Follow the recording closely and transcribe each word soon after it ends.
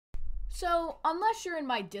So, unless you're in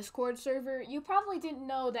my Discord server, you probably didn't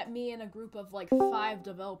know that me and a group of like 5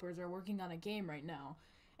 developers are working on a game right now.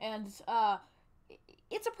 And,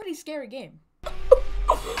 it's a pretty scary game.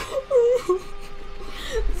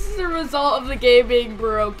 This is the result of the game being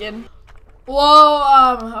broken.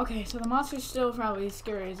 Whoa, okay, so the monster's still probably as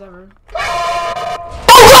scary as ever.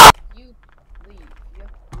 You leave. You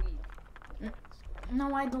have to leave.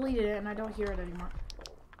 No, I deleted it and I don't hear it anymore.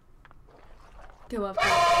 Go up.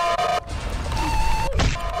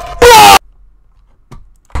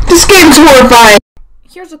 This game's horrifying.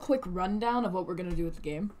 Here's a quick rundown of what we're gonna do with the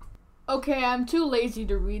game. Okay, I'm too lazy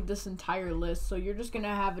to read this entire list, so you're just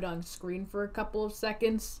gonna have it on screen for a couple of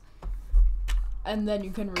seconds, and then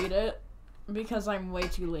you can read it, because I'm way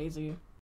too lazy.